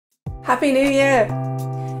Happy New Year!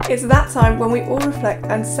 It's that time when we all reflect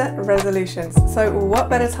and set resolutions, so what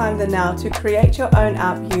better time than now to create your own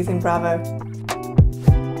app using Bravo.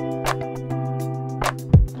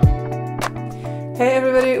 Hey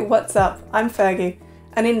everybody, what's up? I'm Fergie,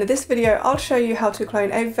 and in this video I'll show you how to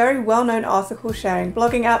clone a very well-known article sharing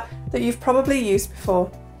blogging app that you've probably used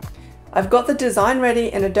before. I've got the design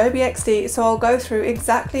ready in Adobe XD, so I'll go through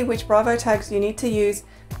exactly which Bravo tags you need to use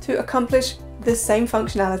to accomplish this same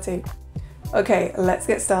functionality. Okay, let's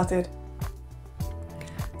get started.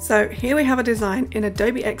 So here we have a design in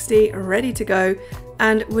Adobe XD ready to go,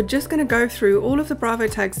 and we're just going to go through all of the Bravo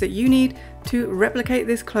tags that you need to replicate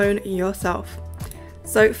this clone yourself.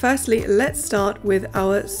 So firstly, let's start with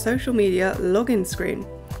our social media login screen.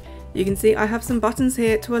 You can see I have some buttons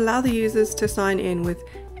here to allow the users to sign in with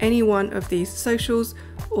any one of these socials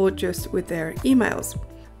or just with their emails.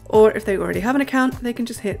 Or if they already have an account, they can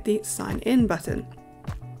just hit the sign in button.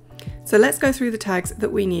 So let's go through the tags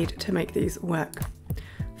that we need to make these work.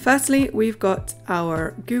 Firstly, we've got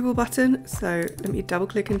our Google button. So let me double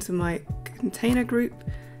click into my container group,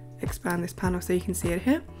 expand this panel so you can see it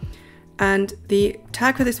here. And the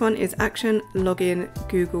tag for this one is action login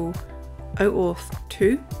Google OAuth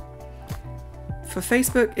 2. For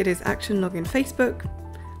Facebook, it is action login Facebook.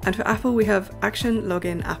 And for Apple, we have action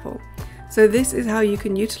login Apple. So this is how you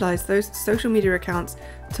can utilize those social media accounts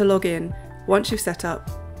to log in once you've set up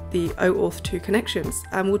the OAuth 2 connections,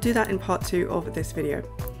 and we'll do that in part 2 of this video.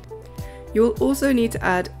 You will also need to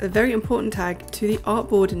add a very important tag to the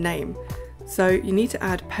artboard name. So you need to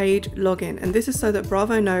add page login, and this is so that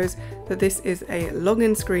Bravo knows that this is a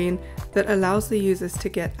login screen that allows the users to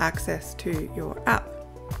get access to your app.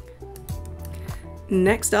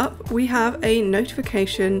 Next up, we have a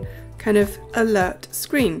notification kind of alert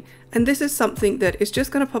screen, and this is something that is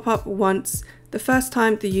just going to pop up once the first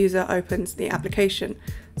time the user opens the application.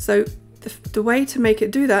 So the way to make it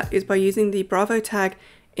do that is by using the Bravo tag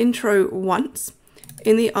intro once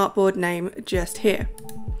in the artboard name just here.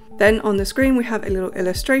 Then on the screen we have a little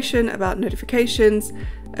illustration about notifications,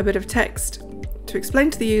 a bit of text to explain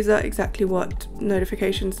to the user exactly what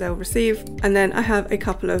notifications they'll receive, and then I have a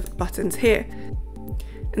couple of buttons here.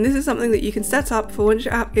 And this is something that you can set up for once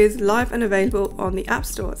your app is live and available on the app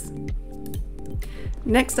stores.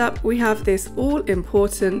 Next up, we have this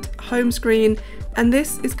all-important home screen, and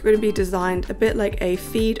this is going to be designed a bit like a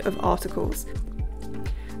feed of articles.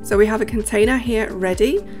 So we have a container here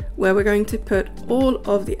ready where we're going to put all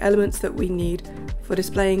of the elements that we need for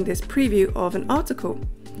displaying this preview of an article.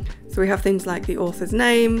 So we have things like the author's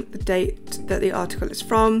name, the date that the article is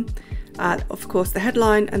from, of course the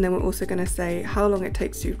headline, and then we're also going to say how long it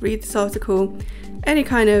takes to read this article, any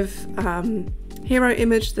kind of hero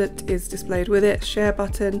image that is displayed with it, share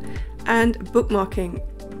button, and bookmarking,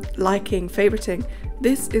 liking, favoriting.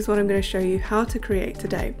 This is what I'm going to show you how to create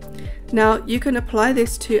today. Now you can apply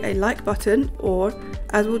this to a like button, or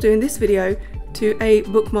as we'll do in this video, to a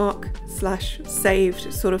bookmark /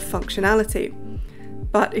 saved sort of functionality.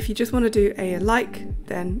 But if you just want to do a like,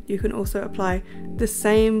 then you can also apply the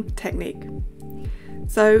same technique.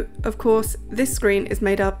 So of course this screen is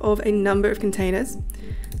made up of a number of containers.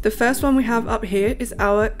 The first one we have up here is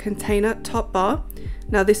our container top bar.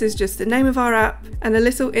 Now this is just the name of our app and a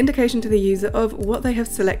little indication to the user of what they have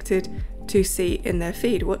selected to see in their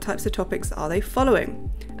feed. What types of topics are they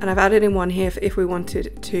following? And I've added in one here for if we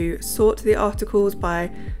wanted to sort the articles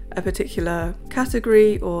by a particular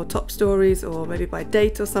category or top stories, or maybe by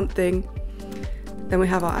date or something. Then we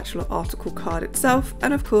have our actual article card itself,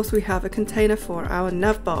 and of course we have a container for our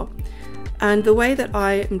navbar. And the way that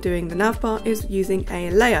I am doing the navbar is using a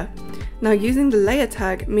layer. Now using the layer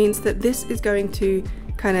tag means that this is going to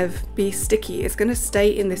kind of be sticky. It's going to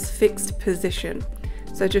stay in this fixed position.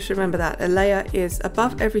 So just remember that a layer is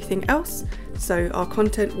above everything else. So our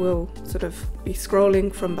content will sort of be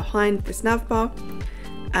scrolling from behind this navbar,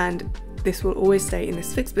 and this will always stay in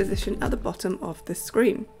this fixed position at the bottom of the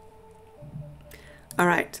screen.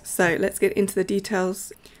 Alright, so let's get into the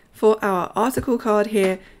details. For our article card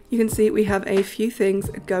here, you can see we have a few things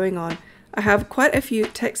going on. I have quite a few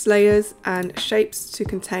text layers and shapes to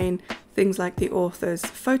contain things like the author's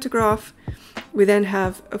photograph. We then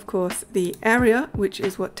have, of course, the area, which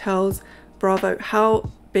is what tells Bravo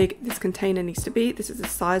how big this container needs to be. This is the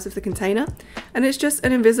size of the container, and it's just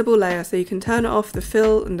an invisible layer, so you can turn off the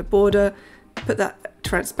fill and the border, put that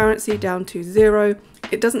transparency down to 0.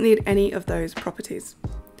 It doesn't need any of those properties.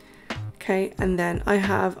 Okay, and then I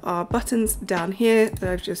have our buttons down here that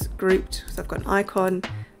I've just grouped. So I've got an icon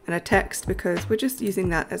and a text because we're just using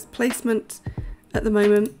that as placement at the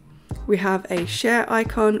moment. We have a share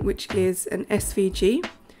icon, which is an SVG.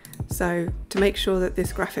 So to make sure that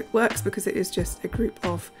this graphic works, because it is just a group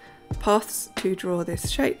of paths to draw this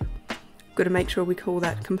shape, we've got to make sure we call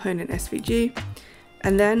that component SVG.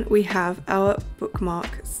 And then we have our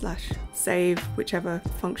bookmark / save, whichever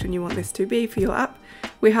function you want this to be for your app.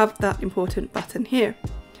 We have that important button here.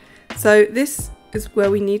 So this is where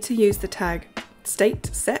we need to use the tag state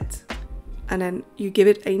set, and then you give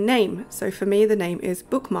it a name. So for me, the name is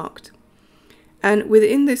bookmarked. And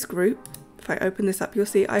within this group, if I open this up, you'll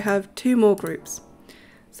see I have two more groups.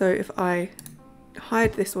 So if I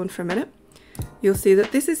hide this one for a minute, you'll see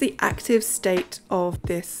that this is the active state of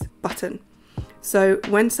this button. So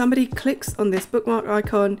when somebody clicks on this bookmark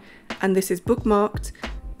icon and this is bookmarked,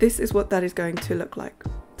 this is what that is going to look like.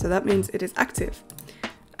 So that means it is active.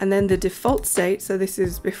 And then the default state, so this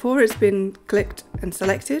is before it's been clicked and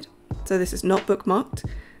selected, so this is not bookmarked.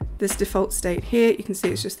 This default state here, you can see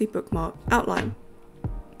it's just the bookmark outline.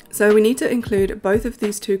 So we need to include both of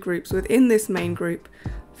these two groups within this main group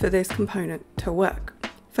for this component to work.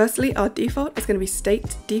 Firstly, our default is going to be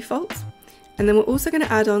state default, and then we're also going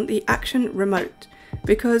to add on the action remote,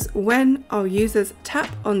 because when our users tap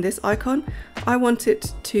on this icon, I want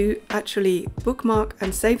it to actually bookmark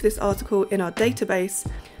and save this article in our database,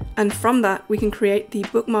 and from that we can create the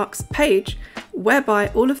bookmarks page whereby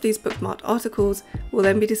all of these bookmarked articles will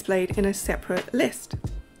then be displayed in a separate list.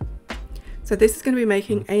 So this is going to be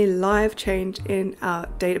making a live change in our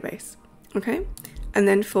database. Okay, and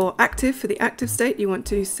then for the active state, you want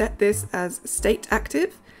to set this as state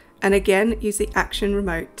active, and again use the action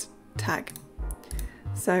remote tag.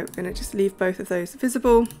 So I'm going to just leave both of those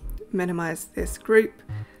visible, minimize this group,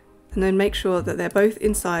 and then make sure that they're both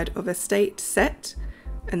inside of a state set,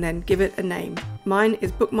 and then give it a name. Mine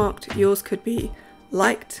is bookmarked, yours could be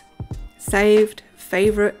liked, saved,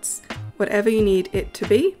 favorites, whatever you need it to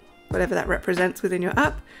be, whatever that represents within your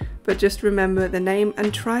app, but just remember the name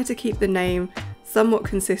and try to keep the name somewhat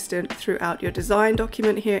consistent throughout your design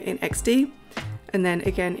document here in XD, and then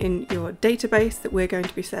again in your database that we're going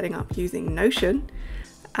to be setting up using Notion,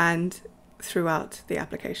 and throughout the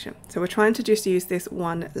application. So we're trying to just use this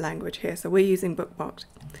one language here, so we're using bookmarked.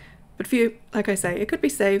 But for you, like I say, it could be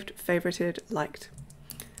saved, favorited, liked.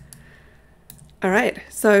 All right,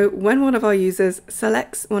 so when one of our users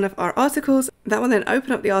selects one of our articles, that will then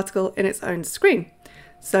open up the article in its own screen.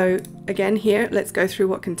 So again here, let's go through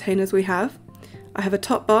what containers we have. I have a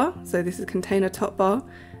top bar, so this is container top bar,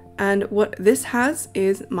 and what this has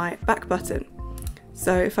is my back button.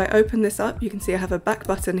 So if I open this up, you can see I have a back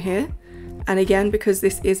button here. And again, because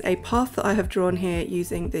this is a path that I have drawn here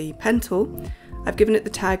using the pen tool, I've given it the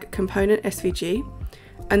tag component SVG.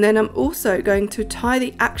 And then I'm also going to tie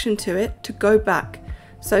the action to it to go back.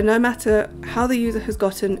 So no matter how the user has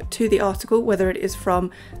gotten to the article, whether it is from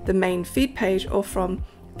the main feed page or from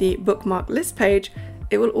the bookmark list page,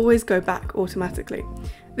 it will always go back automatically.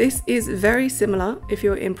 This is very similar if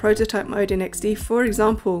you're in prototype mode in XD. For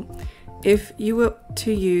example, if you were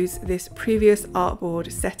to use this previous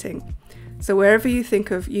artboard setting. So wherever you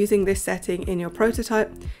think of using this setting in your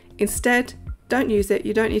prototype, instead, don't use it.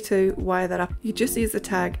 You don't need to wire that up. You just use the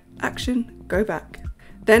tag action, go back.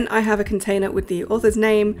 Then I have a container with the author's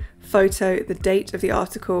name, photo, the date of the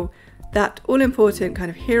article, that all important kind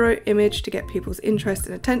of hero image to get people's interest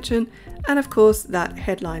and attention, and of course that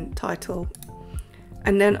headline title.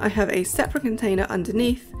 And then I have a separate container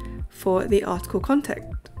underneath for the article content.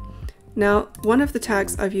 Now, one of the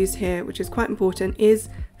tags I've used here, which is quite important, is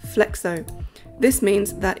Flexo. This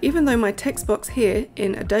means that even though my text box here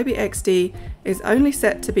in Adobe XD is only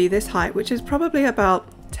set to be this height, which is probably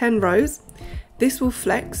about 10 rows, this will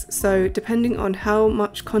flex. So depending on how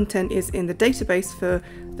much content is in the database for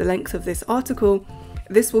the length of this article,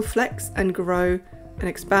 this will flex and grow and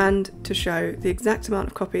expand to show the exact amount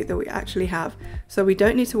of copy that we actually have. So we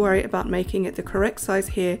don't need to worry about making it the correct size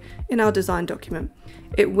here in our design document.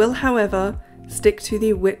 It will, however, stick to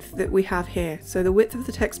the width that we have here. So the width of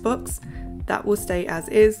the text box, that will stay as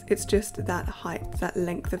is. It's just that height, that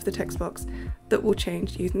length of the text box that will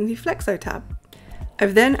change using the Flexo tab.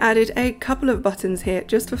 I've then added a couple of buttons here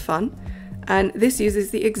just for fun. And this uses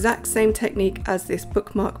the exact same technique as this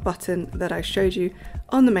bookmark button that I showed you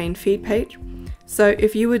on the main feed page. So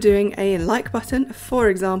if you were doing a like button, for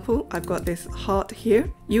example, I've got this heart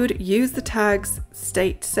here, you would use the tags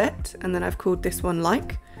state set, and then I've called this one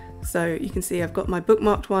like. So you can see I've got my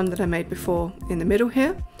bookmarked one that I made before in the middle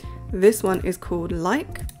here. This one is called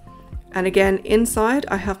like. And again, inside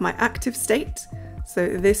I have my active state. So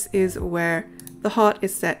this is where the heart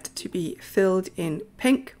is set to be filled in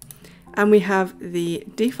pink. And we have the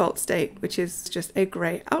default state, which is just a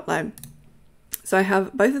grey outline. So I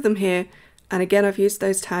have both of them here, And again, I've used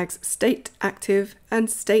those tags state active and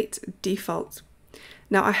state default.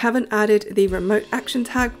 Now I haven't added the remote action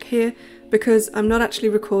tag here because I'm not actually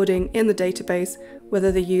recording in the database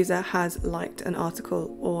whether the user has liked an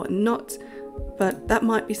article or not, but that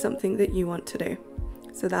might be something that you want to do.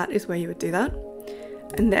 So that is where you would do that.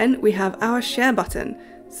 And then we have our share button.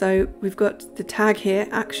 So we've got the tag here,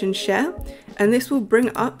 action share, and this will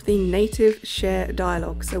bring up the native share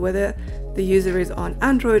dialog. So whether the user is on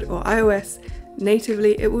Android or iOS,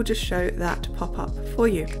 natively it will just show that pop up for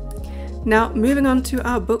you. Now moving on to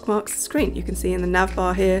our bookmarks screen, you can see in the nav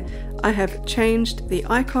bar here, I have changed the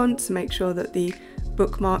icon to make sure that the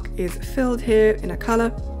bookmark is filled here in a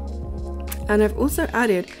color. And I've also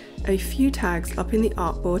added a few tags up in the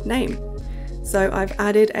artboard name. So I've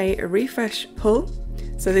added a refresh pull.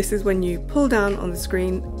 So this is when you pull down on the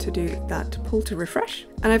screen to do that pull to refresh.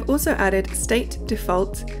 And I've also added state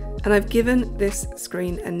default, and I've given this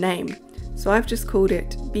screen a name. So I've just called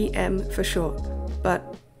it BM for short,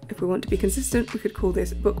 but if we want to be consistent, we could call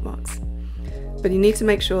this bookmarks. But you need to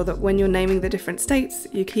make sure that when you're naming the different states,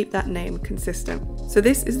 you keep that name consistent. So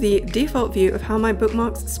this is the default view of how my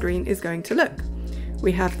bookmarks screen is going to look.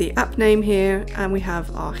 We have the app name here, and we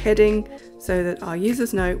have our heading so that our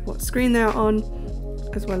users know what screen they're on,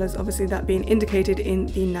 as well as obviously that being indicated in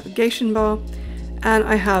the navigation bar. And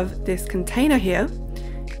I have this container here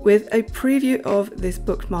with a preview of this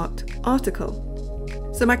bookmarked article.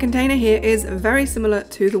 So my container here is very similar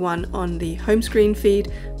to the one on the home screen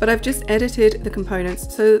feed, but I've just edited the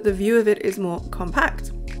components so that the view of it is more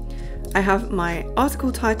compact. I have my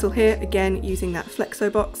article title here, again using that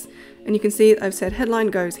flexo box, and you can see I've said headline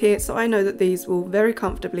goes here, so I know that these will very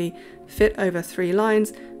comfortably fit over 3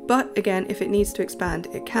 lines, but again, if it needs to expand,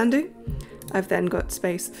 it can do. I've then got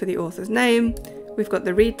space for the author's name, we've got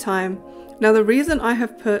the read time. Now the reason I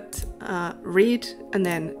have put read and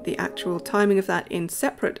then the actual timing of that in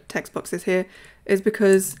separate text boxes here is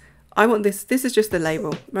because I want this is just the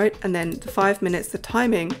label, right? And then the 5 minutes, the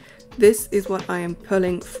timing, this is what I am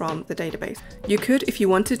pulling from the database. You could, if you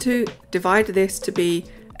wanted to, divide this to be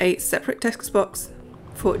a separate text box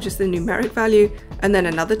for just the numeric value and then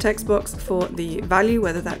another text box for the value,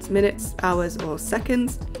 whether that's minutes, hours or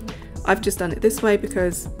seconds. I've just done it this way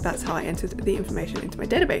because that's how I entered the information into my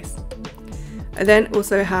database. I then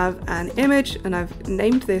also have an image, and I've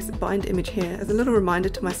named this bind image here as a little reminder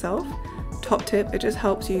to myself. Top tip, it just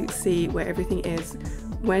helps you see where everything is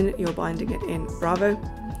when you're binding it in Bravo.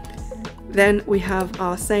 Then we have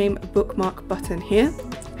our same bookmark button here.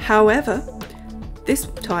 However, this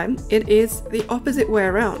time it is the opposite way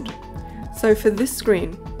around. So for this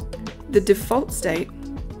screen, the default state,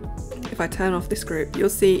 if I turn off this group, you'll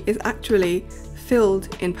see is actually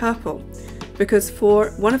filled in purple. Because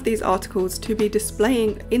for one of these articles to be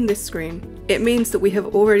displaying in this screen, it means that we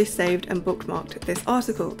have already saved and bookmarked this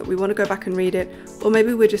article, that we want to go back and read it, or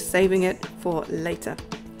maybe we're just saving it for later.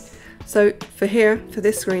 So for here, for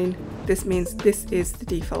this screen, this means this is the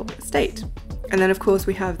default state. And then of course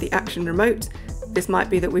we have the action remote. This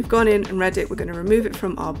might be that we've gone in and read it, we're going to remove it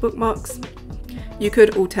from our bookmarks. You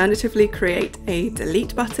could alternatively create a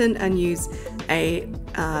delete button and use a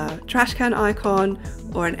trash can icon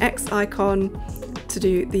or an X icon to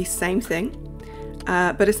do the same thing.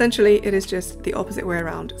 But essentially it is just the opposite way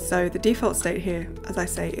around. So the default state here, as I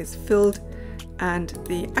say, is filled, and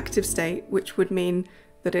the active state, which would mean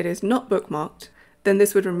that it is not bookmarked, then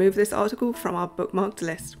this would remove this article from our bookmarked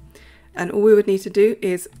list. And all we would need to do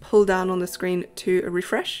is pull down on the screen to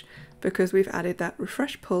refresh, because we've added that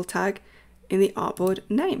refresh pull tag in the artboard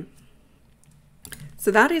name.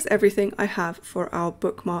 So that is everything I have for our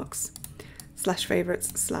bookmarks /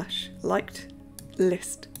 favorites / liked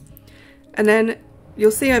list. And then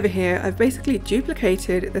you'll see over here, I've basically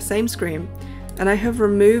duplicated the same screen, and I have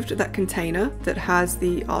removed that container that has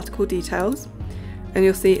the article details. And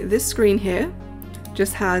you'll see this screen here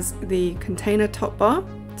just has the container top bar,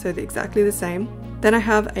 so exactly the same. Then I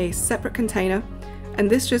have a separate container, and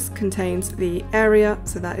this just contains the area,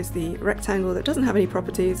 so that is the rectangle that doesn't have any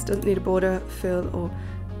properties, doesn't need a border, fill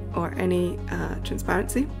or any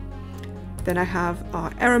transparency. Then I have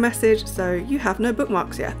our error message, so you have no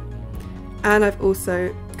bookmarks yet. And I've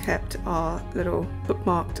also kept our little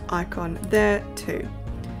bookmarked icon there too.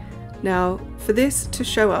 Now for this to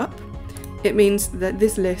show up, it means that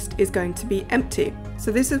this list is going to be empty. So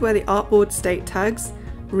this is where the artboard state tags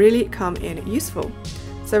really come in useful.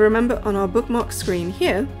 So remember, on our bookmark screen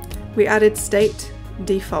here, we added state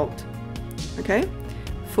default. Okay,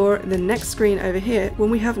 for the next screen over here, when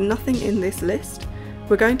we have nothing in this list,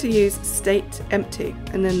 we're going to use state empty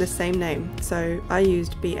and then the same name. So I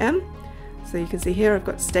used BM. So you can see here I've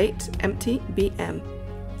got state empty BM.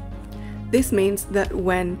 This means that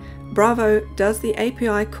when Bravo does the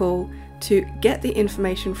API call to get the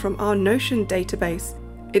information from our Notion database,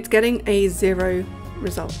 it's getting a 0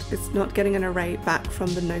 result. It's not getting an array back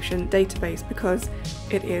from the Notion database because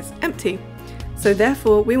it is empty. So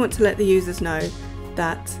therefore, we want to let the users know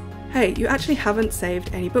that, hey, you actually haven't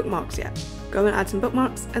saved any bookmarks yet. Go and add some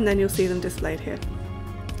bookmarks and then you'll see them displayed here.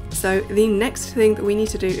 So the next thing that we need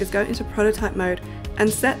to do is go into prototype mode and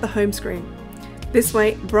set the home screen. This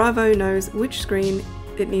way, Bravo knows which screen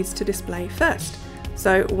it needs to display first.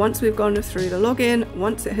 So once we've gone through the login,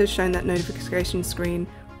 once it has shown that notification screen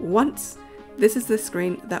once, this is the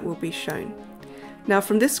screen that will be shown. Now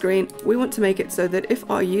from this screen, we want to make it so that if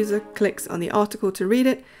our user clicks on the article to read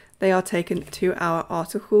it, they are taken to our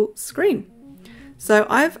article screen. So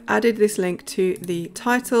I've added this link to the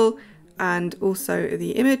title and also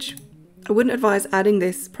the image. I wouldn't advise adding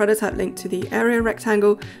this prototype link to the area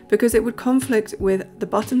rectangle because it would conflict with the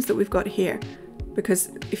buttons that we've got here.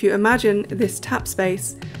 Because if you imagine this tap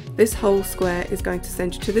space, this whole square is going to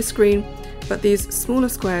send you to this screen, but these smaller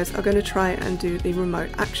squares are going to try and do the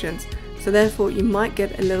remote actions. So therefore you might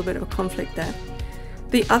get a little bit of a conflict there.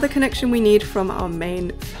 The other connection we need from our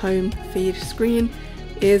main home feed screen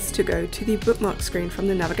is to go to the bookmark screen from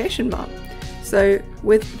the navigation bar. So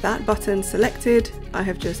with that button selected, I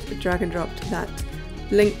have just drag and dropped that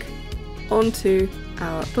link onto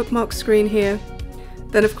our bookmark screen here.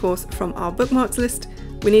 Then of course from our bookmarks list,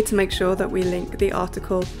 we need to make sure that we link the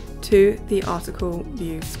article to the article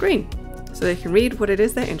view screen, so they can read what it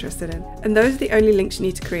is they're interested in. And those are the only links you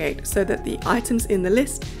need to create so that the items in the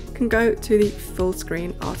list can go to the full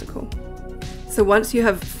screen article. So once you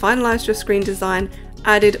have finalized your screen design,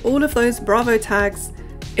 added all of those Bravo tags,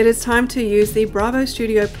 it is time to use the Bravo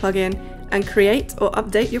Studio plugin and create or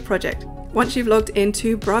update your project. Once you've logged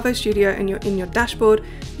into Bravo Studio and you're in your dashboard,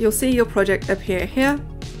 you'll see your project appear here.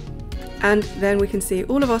 And then we can see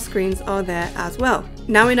all of our screens are there as well.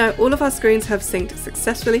 Now we know all of our screens have synced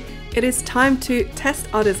successfully, it is time to test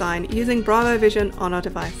our design using Bravo Vision on our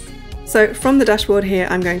device. So from the dashboard here,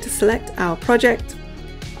 I'm going to select our project.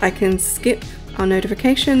 I can skip our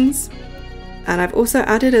notifications, and I've also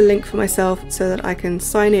added a link for myself so that I can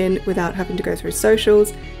sign in without having to go through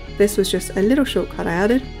socials. This was just a little shortcut I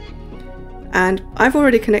added. And I've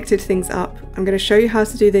already connected things up. I'm going to show you how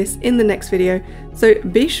to do this in the next video, so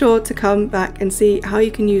be sure to come back and see how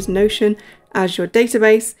you can use Notion as your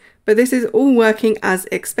database. But this is all working as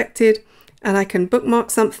expected, and I can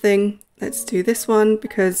bookmark something. Let's do this one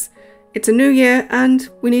because it's a new year and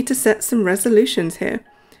we need to set some resolutions here.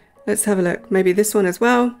 Let's have a look, maybe this one as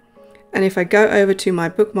well. And if I go over to my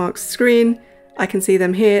bookmarks screen, I can see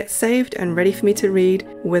them here saved and ready for me to read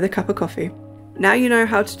with a cup of coffee. Now you know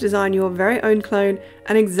how to design your very own clone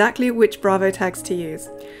and exactly which Bravo tags to use.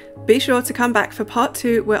 Be sure to come back for part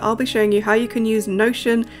 2 where I'll be showing you how you can use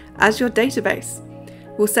Notion as your database.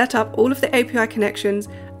 We'll set up all of the API connections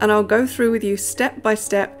and I'll go through with you step by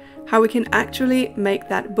step how we can actually make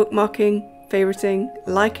that bookmarking, favoriting,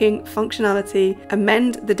 liking functionality,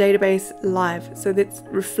 amend the database live so that it's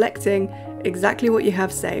reflecting exactly what you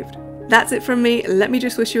have saved. That's it from me. Let me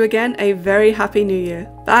just wish you again a very happy new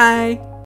year. Bye!